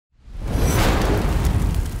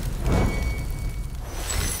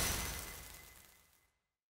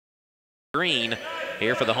Green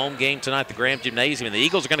here for the home game tonight, the Graham Gymnasium. And the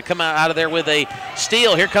Eagles are going to come out of there with a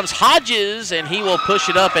steal. Here comes Hodges, and he will push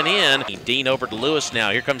it up and in. Dean over to Lewis now.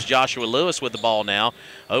 Here comes Joshua Lewis with the ball now.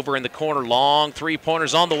 Over in the corner, long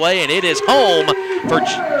three-pointers on the way, and it is home for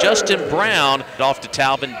Justin Brown. Off to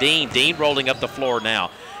Talvin Dean. Dean rolling up the floor now.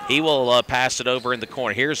 He will pass it over in the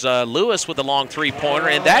corner. Here's Lewis with the long three-pointer,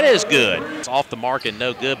 and that is good. It's off the mark and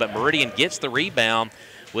no good, but Meridian gets the rebound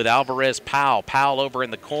with Alvarez Powell. Powell over in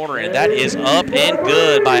the corner, and that is up and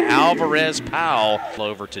good by Alvarez Powell.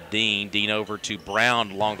 Over to Dean. Dean over to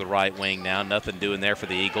Brown along the right wing now. Nothing doing there for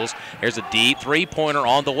the Eagles. Here's a deep three-pointer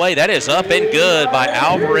on the way. That is up and good by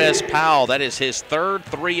Alvarez Powell. That is his third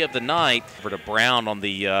three of the night. Over to Brown on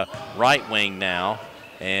the right wing now.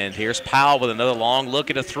 And here's Powell with another long look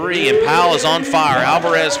at a three, and Powell is on fire.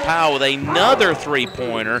 Alvarez Powell with another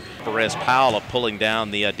three-pointer. Alvarez Powell pulling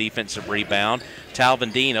down the defensive rebound.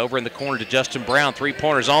 Talvin Dean over in the corner to Justin Brown.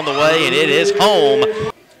 Three-pointers on the way, and it is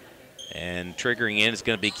home. And triggering in is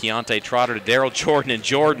going to be Keontae Trotter to Daryl Jordan, and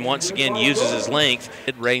Jordan once again uses his length.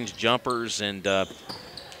 Mid-range jumpers and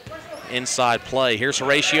inside play. Here's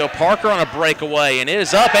Horatio Parker on a breakaway, and it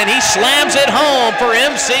is up, and he slams it home for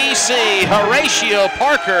MCC. Horatio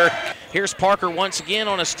Parker. Here's Parker once again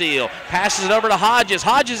on a steal. Passes it over to Hodges.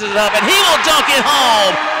 Hodges is up, and he will dunk it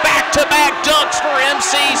home. Back-to-back dunks for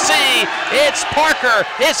MCC. It's Parker.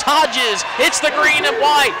 It's Hodges. It's the green and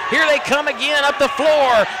white. Here they come again up the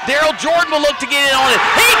floor. Daryl Jordan will look to get in on it.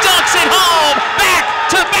 He dunks it home.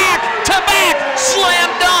 Back-to-back-to-back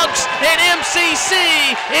slam dunks, and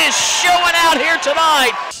MCC is showing out here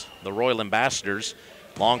tonight. The Royal Ambassadors.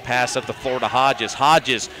 Long pass up the floor to Hodges.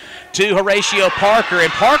 Hodges to Horatio Parker,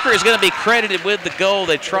 and Parker is going to be credited with the goal.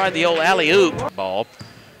 They tried the old alley-oop ball.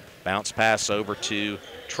 Bounce pass over to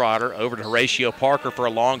Trotter, over to Horatio Parker for a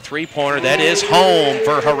long three-pointer. That is home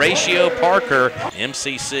for Horatio Parker.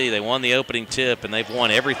 MCC, they won the opening tip, and they've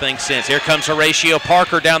won everything since. Here comes Horatio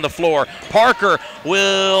Parker down the floor. Parker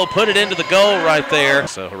will put it into the goal right there.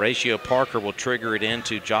 So Horatio Parker will trigger it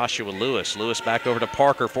into Joshua Lewis. Lewis back over to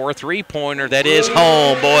Parker for a three-pointer. That is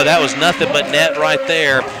home. Boy, that was nothing but net right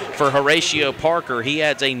there for Horatio Parker. He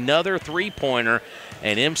adds another three-pointer,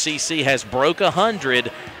 and MCC has broke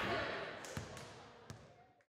 100